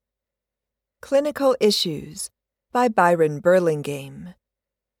Clinical Issues by Byron Burlingame.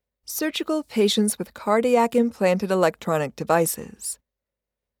 Surgical patients with cardiac implanted electronic devices.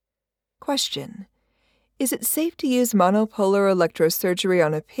 Question: Is it safe to use monopolar electrosurgery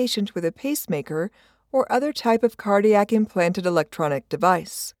on a patient with a pacemaker or other type of cardiac implanted electronic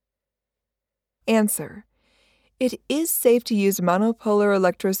device? Answer: It is safe to use monopolar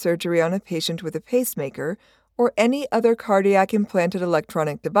electrosurgery on a patient with a pacemaker or any other cardiac implanted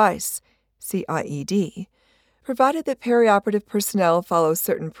electronic device, CIED, provided that perioperative personnel follow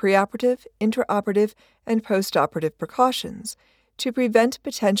certain preoperative, intraoperative, and postoperative precautions to prevent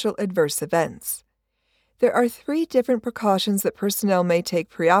potential adverse events. There are 3 different precautions that personnel may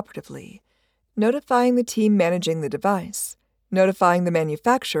take preoperatively: notifying the team managing the device, notifying the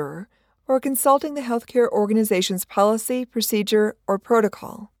manufacturer, or consulting the healthcare organization's policy, procedure, or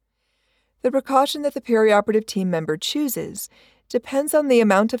protocol. The precaution that the perioperative team member chooses depends on the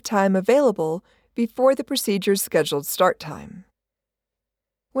amount of time available before the procedure's scheduled start time.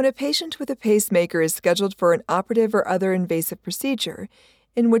 When a patient with a pacemaker is scheduled for an operative or other invasive procedure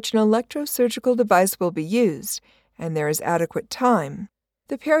in which an electrosurgical device will be used, and there is adequate time,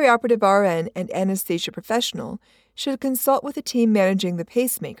 the perioperative RN and anesthesia professional should consult with the team managing the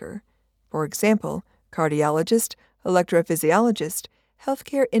pacemaker, for example, cardiologist, electrophysiologist,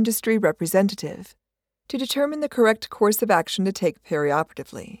 healthcare industry representative, to determine the correct course of action to take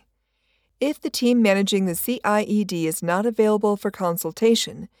perioperatively. If the team managing the CIED is not available for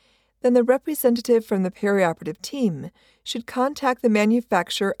consultation, then the representative from the perioperative team should contact the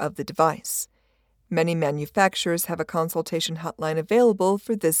manufacturer of the device. Many manufacturers have a consultation hotline available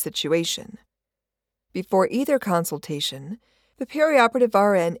for this situation. Before either consultation, the perioperative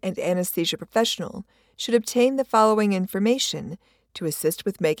RN and anesthesia professional should obtain the following information to assist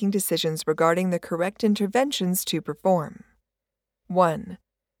with making decisions regarding the correct interventions to perform. 1.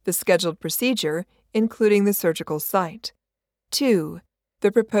 The scheduled procedure, including the surgical site. 2. The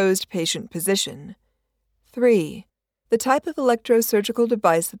proposed patient position. 3. The type of electrosurgical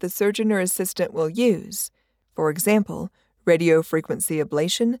device that the surgeon or assistant will use, for example, radiofrequency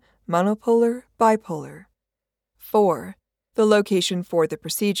ablation, monopolar, bipolar. 4. The location for the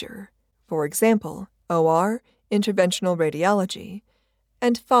procedure, for example, OR, interventional radiology.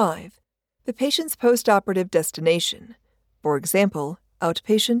 And 5. The patient's postoperative destination, for example,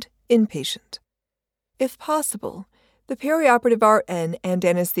 outpatient, inpatient. If possible, the perioperative RN and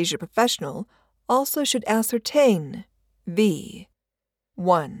anesthesia professional also should ascertain v.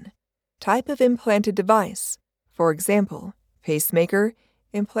 1. Type of implanted device, for example, pacemaker,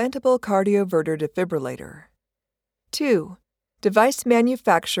 implantable cardioverter defibrillator. 2. Device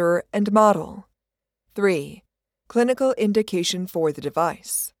manufacturer and model. 3. Clinical indication for the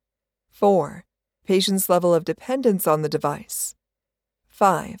device. 4. Patient's level of dependence on the device.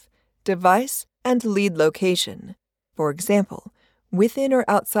 5. Device and lead location, for example, within or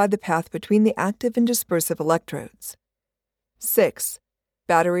outside the path between the active and dispersive electrodes. 6.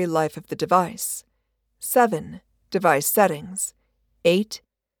 Battery life of the device. 7. Device settings. 8.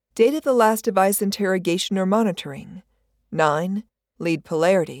 Date of the last device interrogation or monitoring. 9. Lead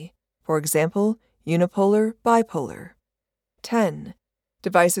polarity, for example, unipolar, bipolar. 10.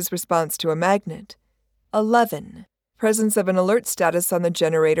 Device's response to a magnet. 11. Presence of an alert status on the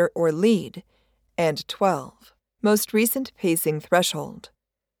generator or lead. And 12. Most recent pacing threshold.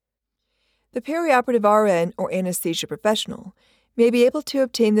 The perioperative RN or anesthesia professional may be able to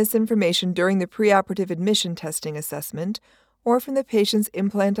obtain this information during the preoperative admission testing assessment or from the patient's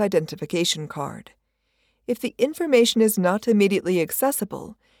implant identification card. If the information is not immediately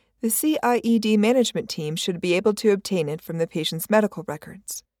accessible, the CIED management team should be able to obtain it from the patient's medical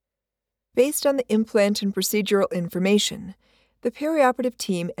records. Based on the implant and procedural information, the perioperative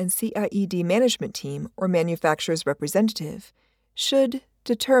team and CIED management team or manufacturer's representative should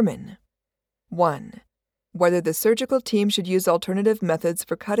determine 1. Whether the surgical team should use alternative methods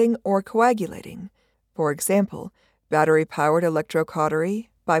for cutting or coagulating, for example, battery-powered electrocautery,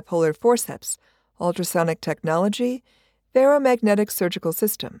 bipolar forceps, ultrasonic technology, ferromagnetic surgical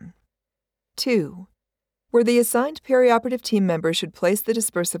system. 2. Where the assigned perioperative team member should place the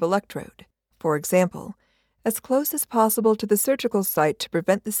dispersive electrode, for example, as close as possible to the surgical site to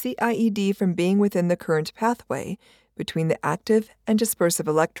prevent the CIED from being within the current pathway between the active and dispersive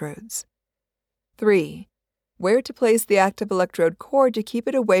electrodes. 3. Where to place the active electrode cord to keep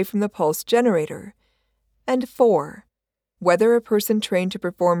it away from the pulse generator. And 4. Whether a person trained to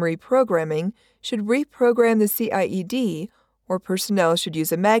perform reprogramming should reprogram the CIED or personnel should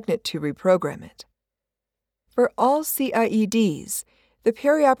use a magnet to reprogram it. For all CIEDs, the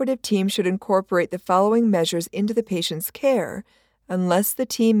perioperative team should incorporate the following measures into the patient's care unless the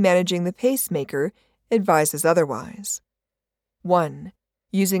team managing the pacemaker advises otherwise. 1.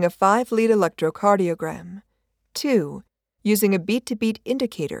 Using a 5-lead electrocardiogram. 2. Using a beat-to-beat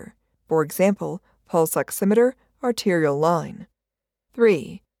indicator, for example, pulse oximeter, arterial line.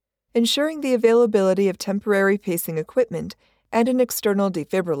 3. Ensuring the availability of temporary pacing equipment and an external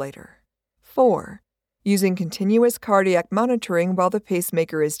defibrillator. 4. Using continuous cardiac monitoring while the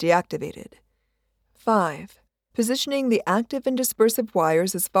pacemaker is deactivated. 5. Positioning the active and dispersive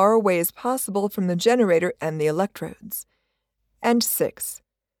wires as far away as possible from the generator and the electrodes. And 6.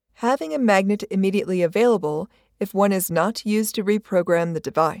 Having a magnet immediately available if one is not used to reprogram the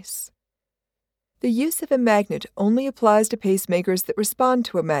device. The use of a magnet only applies to pacemakers that respond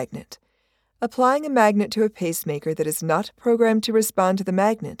to a magnet. Applying a magnet to a pacemaker that is not programmed to respond to the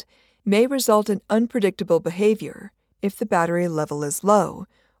magnet may result in unpredictable behavior if the battery level is low,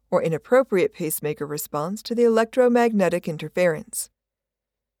 or inappropriate pacemaker response to the electromagnetic interference.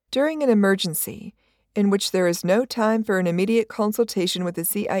 During an emergency, in which there is no time for an immediate consultation with the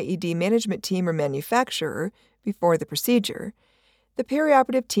CIED management team or manufacturer before the procedure, the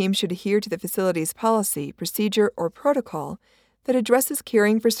perioperative team should adhere to the facility's policy, procedure, or protocol that addresses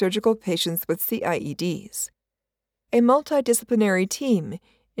caring for surgical patients with CIEDs. A multidisciplinary team,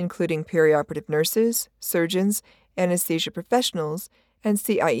 including perioperative nurses, surgeons, anesthesia professionals, and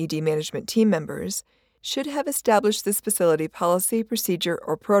CIED management team members, should have established this facility policy, procedure,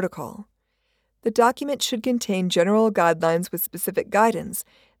 or protocol. The document should contain general guidelines with specific guidance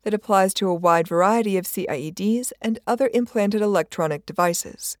that applies to a wide variety of CIEDs and other implanted electronic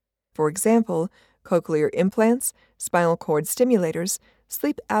devices. For example, cochlear implants, spinal cord stimulators,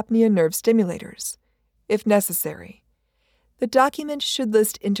 sleep apnea nerve stimulators, if necessary. The document should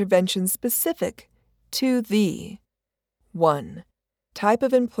list interventions specific to the 1. Type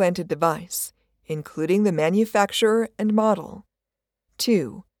of implanted device, including the manufacturer and model.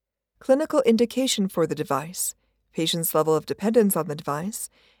 2. Clinical indication for the device, patient's level of dependence on the device,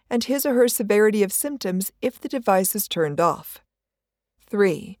 and his or her severity of symptoms if the device is turned off.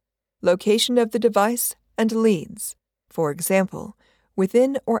 3. Location of the device and leads, for example,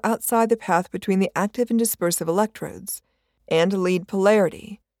 within or outside the path between the active and dispersive electrodes, and lead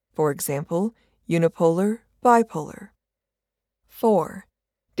polarity, for example, unipolar, bipolar. 4.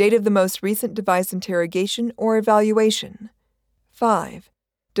 Date of the most recent device interrogation or evaluation. 5.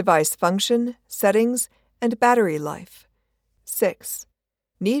 Device function, settings, and battery life. 6.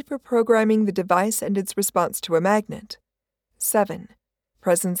 Need for programming the device and its response to a magnet. 7.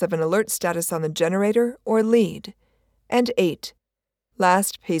 Presence of an alert status on the generator or lead. And 8.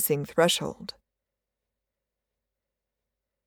 Last pacing threshold.